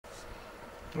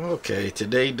Okay,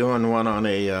 today doing one on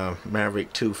a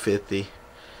Maverick 250.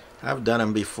 I've done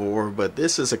them before, but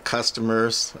this is a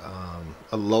customer's,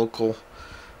 a local.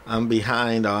 I'm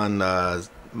behind on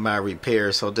my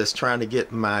repairs, so just trying to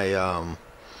get my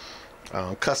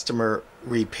customer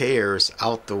repairs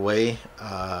out the way.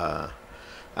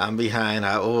 I'm behind.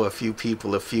 I owe a few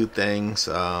people a few things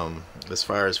as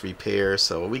far as repairs,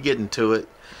 so we get into it.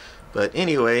 But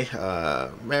anyway,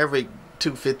 Maverick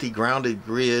 250 grounded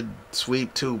grid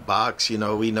sweep tube box. You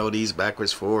know, we know these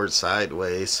backwards, forward,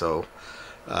 sideways. So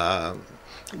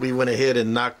we went ahead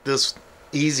and knocked this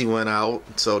easy one out,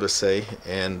 so to say,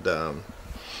 and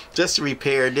just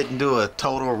repair. Didn't do a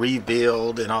total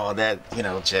rebuild and all that, you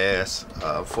know, jazz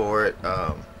for it.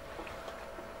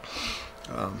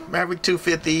 Maverick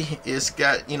 250, it's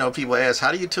got, you know, people ask,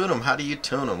 how do you tune them? How do you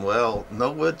tune them? Well,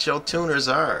 know what your tuners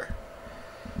are.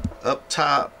 Up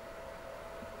top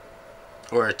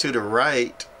or to the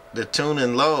right, the tune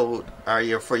and load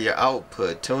are for your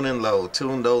output. Tune and load,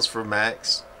 tune those for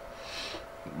max,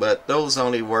 but those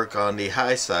only work on the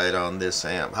high side on this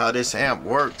amp. How this amp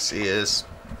works is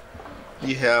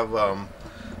you have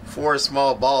 4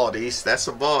 small baldies. That's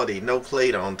a baldy, no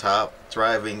plate on top,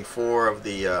 driving 4 of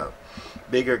the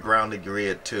bigger grounded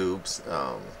grid tubes.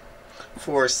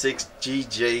 4 6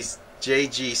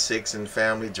 JG6 and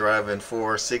family driving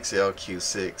 4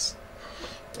 6LQ6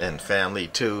 and family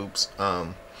tubes.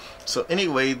 So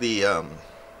anyway, the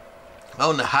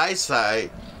on the high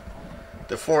side,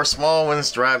 the 4 small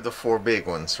ones drive the 4 big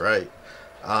ones, right?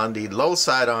 On the low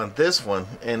side on this one,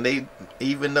 and they,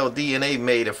 even though DNA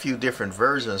made a few different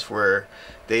versions where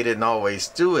they didn't always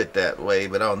do it that way,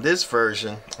 but on this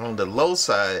version, on the low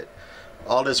side,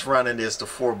 all that's running is the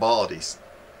 4 baldies.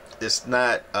 It's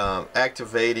not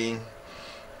activating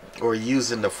or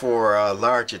using the 4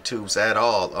 larger tubes at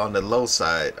all on the low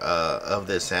side of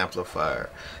this amplifier.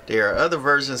 There are other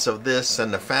versions of this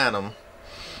and the Phantom.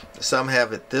 Some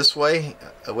have it this way,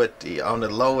 with the on the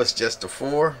low it's just the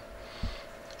 4,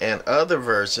 and other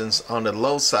versions on the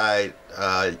low side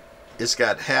it's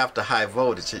got half the high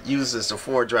voltage. It uses the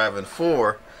 4 driving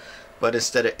 4, but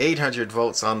instead of 800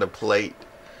 volts on the plate,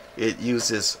 it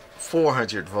uses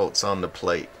 400 volts on the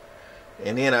plate.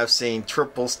 And then I've seen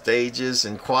triple stages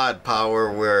and quad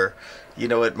power where, you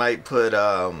know, it might put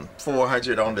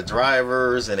 400 on the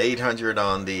drivers and 800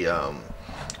 on the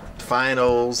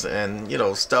finals, and, you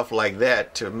know, stuff like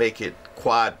that to make it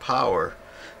quad power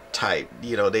type.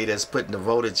 You know, they just putting the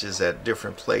voltages at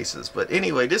different places. But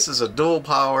anyway, this is a dual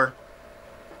power,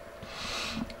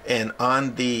 and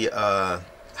on the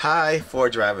high, 4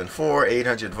 driving 4,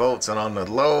 800 volts, and on the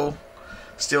low,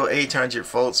 still 800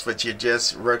 volts, but you're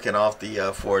just working off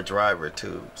the 4 driver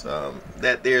tubes.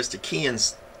 That there's the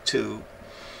Keynes tube.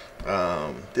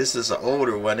 This is an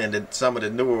older one, and some of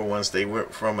the newer ones, they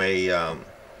went from a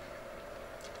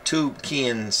tube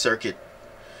Keynes circuit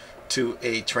to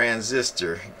a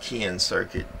transistor Keynes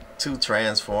circuit. 2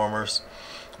 transformers.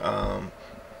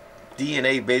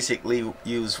 DNA basically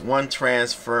use 1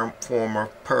 transformer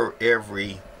per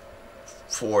every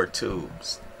 4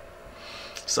 tubes.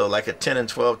 So like a 10 and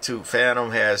 12 tube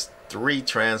Phantom has 3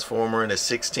 transformer, and a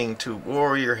 16 tube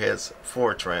Warrior has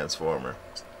 4 transformer.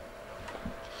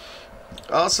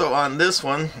 Also on this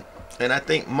one, and I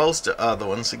think most of the other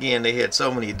ones, again, they had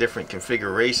so many different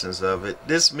configurations of it.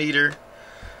 This meter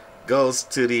goes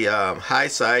to the high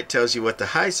side, tells you what the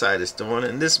high side is doing,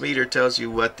 and this meter tells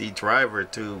you what the driver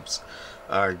tubes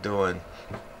are doing.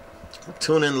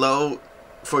 Tune and load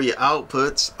for your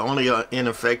outputs only in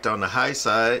effect on the high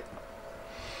side.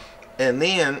 And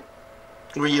then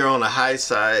when you're on the high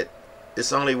side,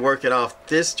 it's only working off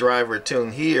this driver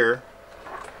tune here,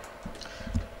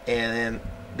 and then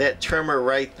that trimmer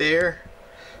right there,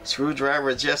 screwdriver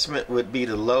adjustment, would be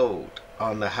the load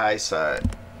on the high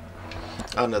side.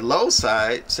 On the low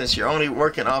side, since you're only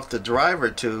working off the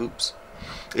driver tubes,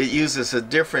 it uses a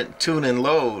different tune and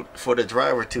load for the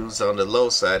driver tubes. On the low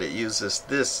side, it uses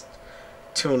this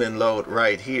tune and load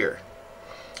right here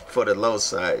for the low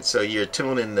side. So you're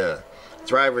tuning the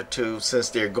driver tubes, since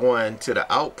they're going to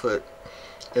the output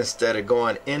instead of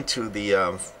going into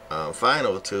the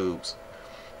final tubes.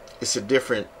 It's a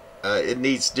different, it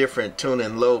needs different tune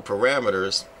and load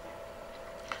parameters,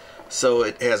 so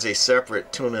it has a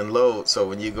separate tune and load. So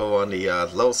when you go on the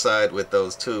low side with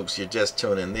those tubes, you're just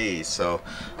tuning these. So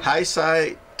high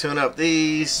side, tune up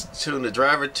these, tune the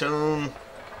driver tune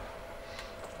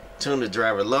the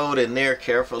driver load in there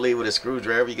carefully with a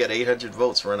screwdriver. You got 800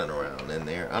 volts running around in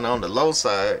there. And on the low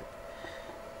side,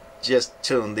 just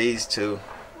tune these 2.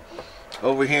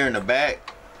 Over here in the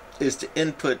back is the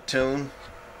input tune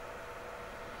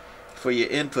for your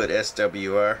input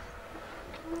SWR.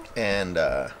 And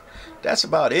that's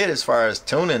about it as far as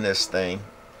tuning this thing.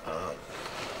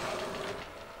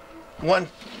 One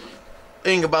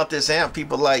thing about this amp,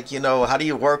 people like, you know, how do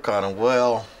you work on it?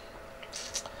 Well,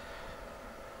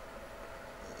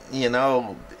 you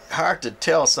know, hard to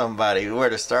tell somebody where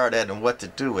to start at and what to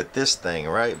do with this thing,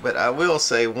 right? But I will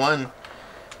say one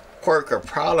quirk or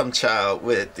problem child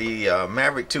with the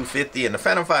Maverick 250 and the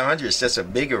Phantom 500 is just a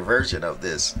bigger version of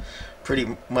this.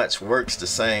 Pretty much works the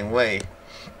same way.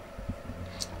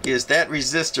 Is that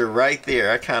resistor right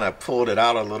there. I kind of pulled it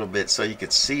out a little bit so you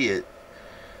could see it.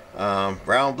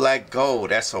 Brown, black, gold.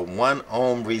 That's a 1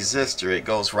 ohm resistor. It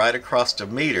goes right across the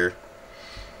meter.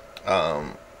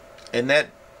 And that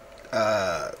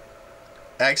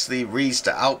actually reads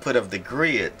the output of the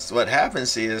grid. So what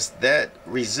happens is that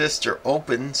resistor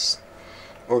opens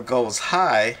or goes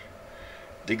high.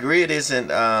 The grid isn't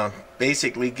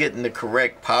basically getting the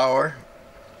correct power,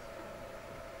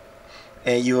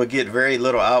 and you will get very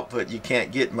little output. You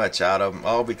can't get much out of them,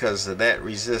 all because of that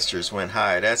resistors went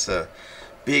high. That's a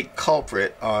big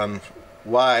culprit on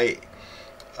why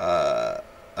a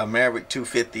Maverick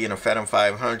 250 and a Phantom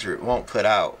 500 won't put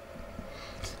out.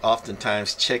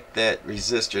 Oftentimes check that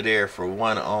resistor there for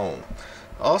 1 ohm.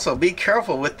 Also be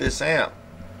careful with this amp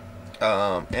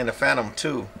and the Phantom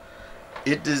 2.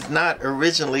 It does not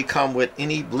originally come with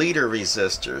any bleeder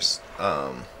resistors.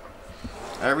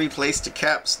 I replaced the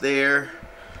caps there.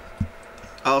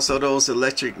 Also those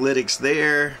electrolytics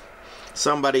there.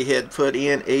 Somebody had put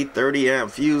in a 30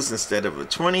 amp fuse instead of a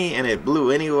 20, and it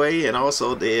blew anyway. And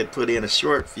also they had put in a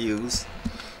short fuse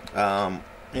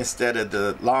instead of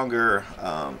the longer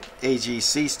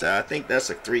AGC style. I think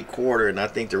that's a 3/4, and I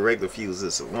think the regular fuse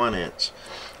is a 1 inch,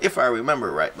 if I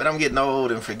remember right. But I'm getting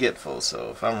old and forgetful,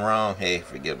 so if I'm wrong, hey,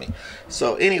 forgive me.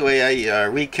 So anyway, I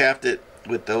recapped it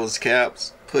with those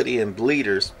caps, put in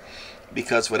bleeders,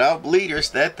 because without bleeders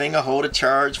that thing will hold a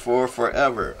charge for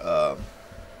forever.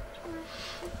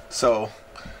 So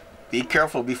be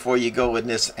careful before you go in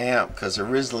this amp, because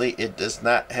originally it does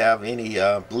not have any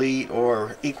bleed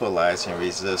or equalizing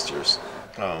resistors.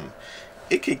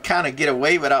 It could kind of get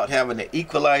away without having the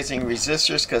equalizing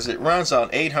resistors because it runs on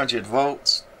 800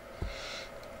 volts,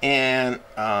 and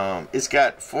it's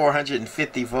got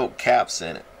 450 volt caps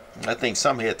in it. I think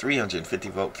some had 350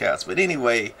 volt caps, but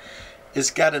anyway,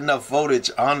 it's got enough voltage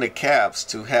on the caps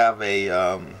to have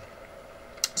a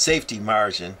safety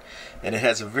margin, and it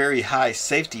has a very high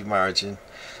safety margin,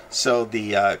 so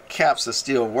the caps will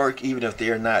still work even if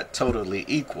they're not totally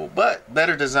equal. But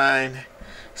better design,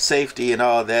 safety, and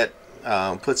all that.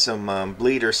 Put some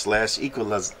bleeder /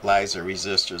 equalizer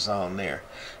resistors on there.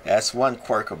 That's one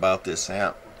quirk about this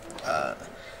amp.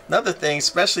 Another thing,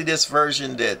 especially this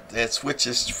version that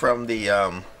switches from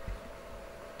the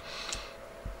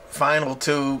final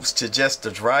tubes to just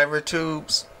the driver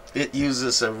tubes, it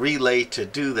uses a relay to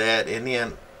do that, and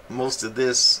then most of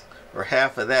this, or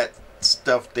half of that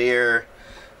stuff there,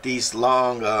 these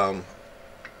long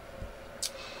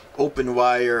open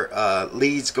wire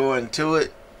leads going to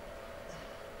it,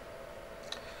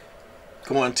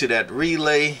 going to that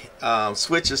relay,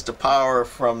 switches the power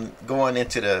from going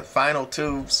into the final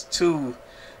tubes to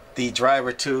the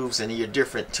driver tubes and your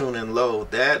different tuning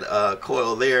load. That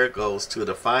coil there goes to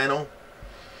the final,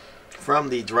 from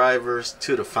the drivers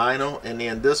to the final, and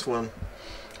then this one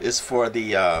is for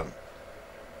the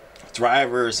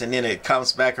drivers, and then it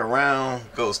comes back around,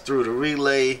 goes through the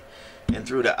relay and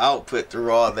through the output,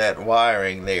 through all that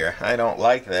wiring there. I don't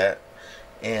like that.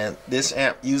 And this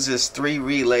amp uses 3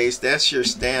 relays. That's your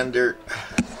standard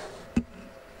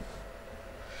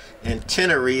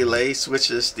antenna relay,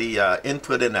 switches the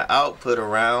input and the output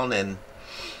around, and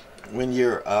when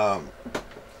you're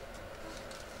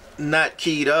not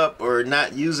keyed up or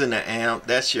not using the amp,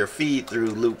 that's your feed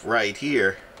through loop right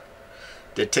here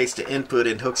that takes the input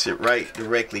and hooks it right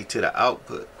directly to the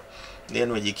output.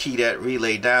 Then when you key that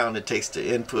relay down, it takes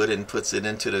the input and puts it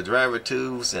into the driver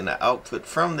tubes, and the output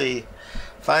from the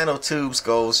final tubes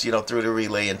goes, you know, through the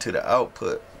relay into the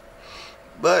output.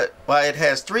 But while it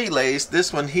has 3 relays,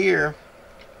 this one here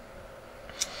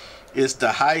is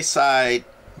the high side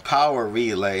power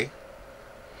relay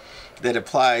that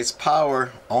applies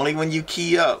power only when you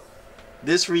key up.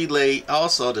 This relay,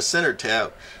 also the center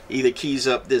tab, either keys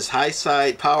up this high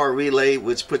side power relay,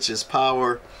 which pushes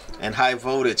power and high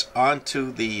voltage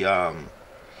onto the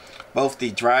both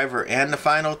the driver and the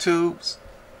final tubes.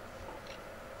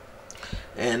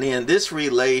 And then this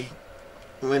relay,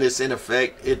 when it's in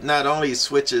effect, it not only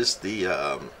switches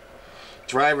the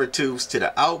driver tubes to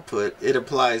the output, it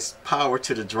applies power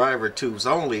to the driver tubes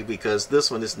only, because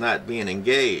this one is not being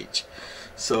engaged.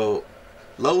 So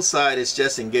low side is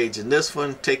just engaging this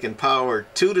one, taking power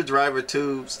to the driver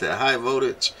tubes, the high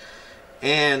voltage,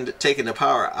 and taking the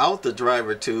power out the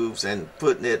driver tubes and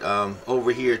putting it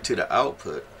over here to the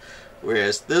output.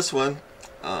 Whereas this one,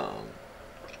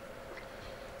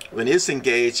 when it's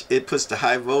engaged, it puts the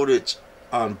high voltage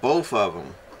on both of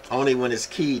them, only when it's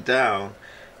keyed down,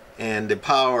 and the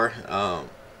power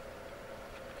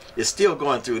is still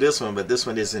going through this one, but this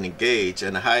one isn't engaged,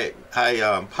 and the high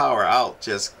power out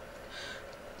just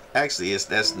actually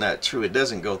that's not true. It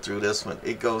doesn't go through this one.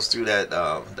 It goes through that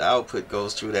the output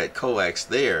goes through that coax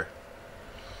there,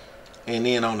 and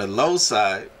then on the low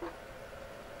side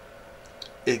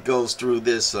it goes through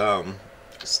this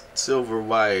silver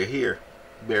wire here,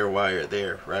 bare wire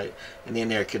there, right? And then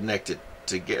they're connected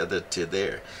together to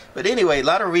there. But anyway, a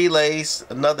lot of relays.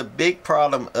 Another big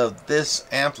problem of this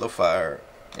amplifier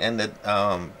and the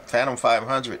Phantom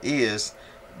 500 is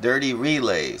dirty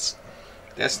relays.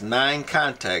 That's 9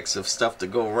 contacts of stuff to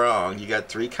go wrong. You got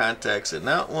 3 contacts in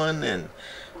that one, and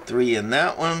 3 in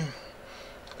that one,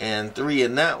 and 3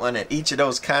 in that one, and each of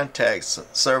those contacts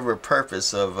serve a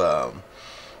purpose of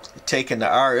taking the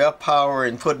RF power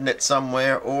and putting it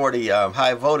somewhere, or the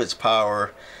high voltage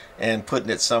power and putting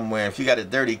it somewhere. If you got a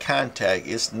dirty contact,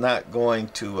 it's not going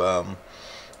to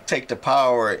take the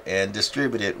power and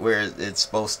distribute it where it's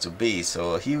supposed to be.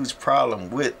 So a huge problem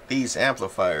with these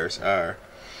amplifiers are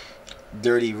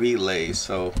dirty relays.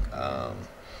 So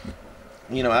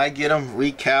you know, I get them,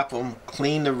 recap them,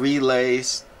 clean the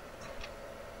relays,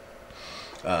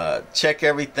 check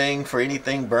everything for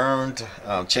anything burned,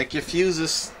 check your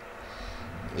fuses.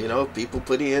 You know, people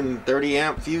put in 30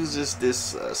 amp fuses.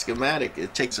 This schematic,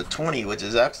 it takes a 20, which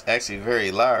is actually very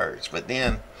large, but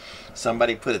then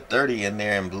somebody put a 30 in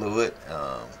there and blew it.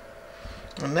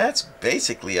 And that's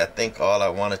basically, I think, all I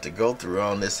wanted to go through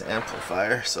on this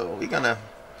amplifier. So we're gonna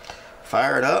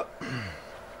fire it up,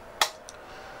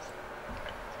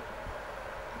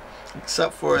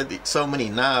 except for so many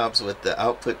knobs with the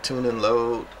output tune and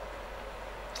load,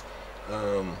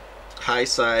 high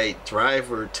side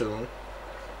driver tune,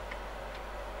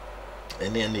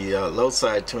 and then the low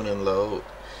side tune and load.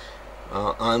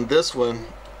 On this one,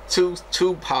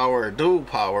 two power, dual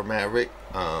power Maverick.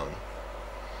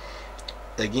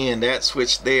 Again, that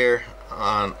switch there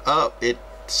on up,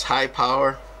 it's high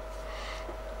power,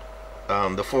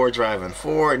 the 4 driving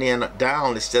 4, and then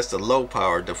down it's just a low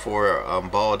power, the 4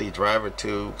 baldy driver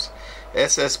tubes.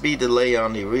 SSB delay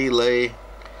on the relay,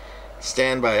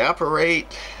 standby operate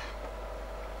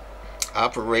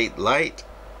light,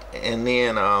 and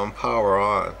then power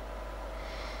on.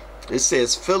 It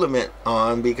says filament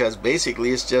on because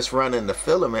basically it's just running the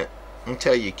filament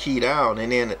until you key down,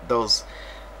 and then those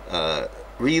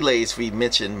relays we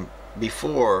mentioned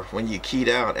before, when you key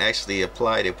down, actually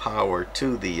apply the power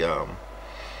to the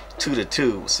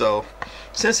tube. So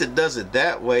since it does it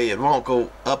that way, it won't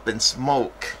go up in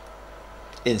smoke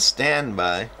in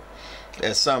standby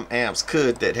as some amps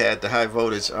could that had the high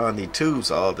voltage on the tubes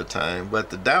all the time. But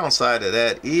the downside of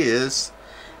that is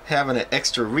having an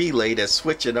extra relay that's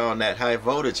switching on that high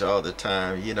voltage all the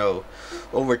time. You know,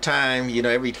 over time, you know,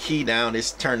 every key down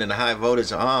is turning the high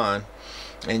voltage on,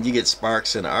 and you get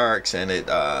sparks and arcs, and it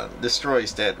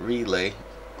destroys that relay,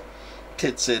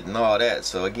 hits it and all that.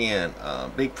 So again,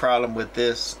 big problem with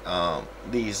this,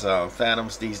 these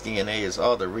Phantoms, these DNAs,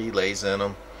 all the relays in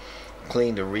them.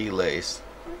 Clean the relays.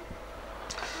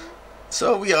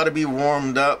 So we ought to be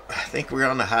warmed up. I think we're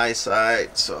on the high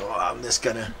side, so I'm just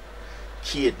gonna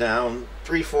key it down.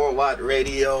 3-4 watt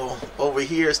radio. Over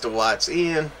here is the watts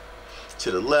in.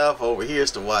 To the left, over here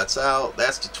is the watts out.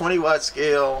 That's the 20 watt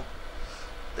scale.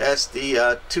 That's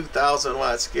the 2000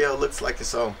 watt scale. Looks like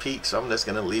it's on peak, so I'm just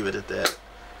gonna leave it at that.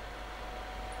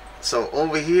 So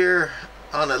over here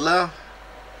on the left,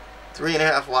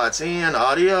 3.5 watts in.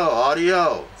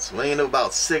 Audio. Swinging to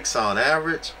about 6 on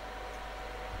average.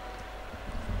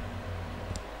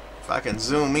 If I can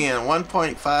zoom in,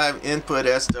 1.5 input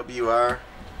SWR.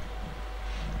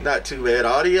 Not too bad.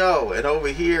 Audio. And over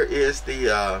here is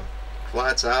the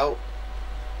watts out.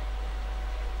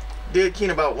 Did key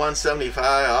in about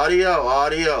 175.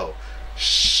 Audio.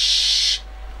 Shh.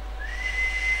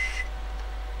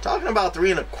 Talking about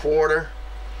 3.25.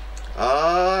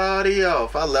 Audio.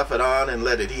 If I left it on and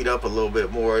let it heat up a little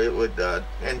bit more, it would,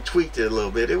 and tweaked it a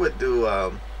little bit, it would do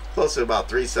close to about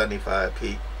 375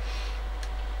 peak.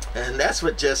 And that's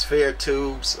with just fair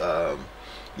tubes.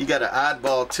 You got an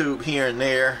oddball tube here and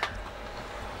there.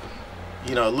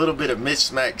 You know, a little bit of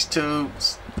mismatched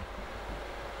tubes.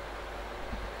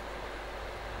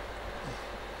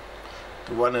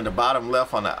 The one in the bottom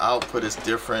left on the output is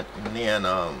different, and then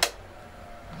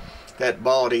that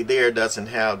baldy there doesn't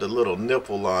have the little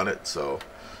nipple on it, so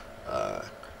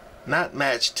not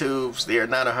matched tubes. They're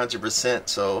not 100%,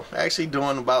 so actually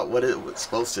doing about what it was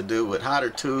supposed to do with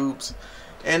hotter tubes.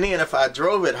 And then if I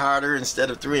drove it harder instead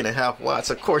of 3.5 watts,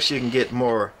 of course you can get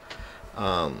more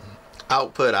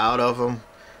output out of them.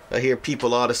 I hear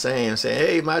people all the same saying,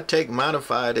 hey, my tech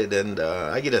modified it and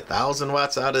I get 1,000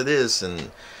 watts out of this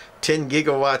and 10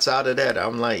 gigawatts out of that.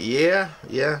 I'm like, yeah,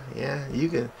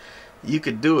 you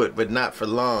could do it, but not for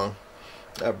long.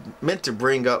 I meant to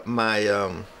bring up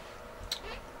my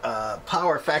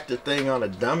power factor thing on a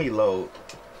dummy load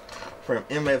from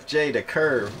MFJ to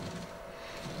Curve,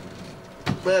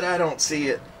 but I don't see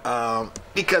it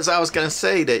because I was going to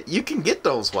say that you can get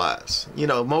those watts, you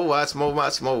know, more watts, more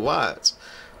watts, more watts.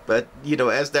 But, you know,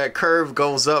 as that curve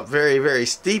goes up very, very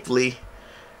steeply,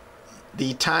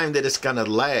 the time that it's going to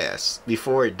last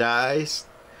before it dies,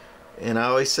 and I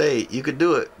always say, you could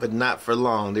do it, but not for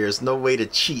long. There's no way to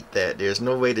cheat that. There's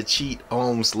no way to cheat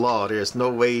Ohm's law. There's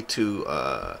no way to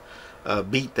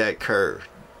beat that curve.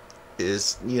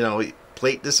 Is, you know,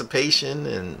 plate dissipation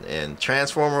and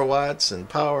transformer watts and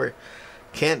power.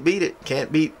 Can't beat it.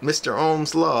 Can't beat Mr.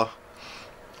 Ohm's law.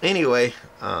 Anyway,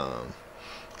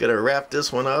 gonna wrap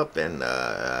this one up and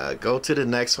go to the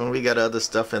next one. We got other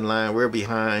stuff in line. We're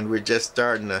behind. We're just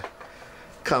starting to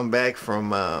come back from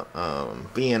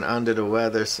being under the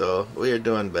weather, so we're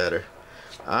doing better.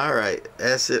 All right,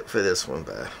 that's it for this one.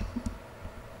 Bye.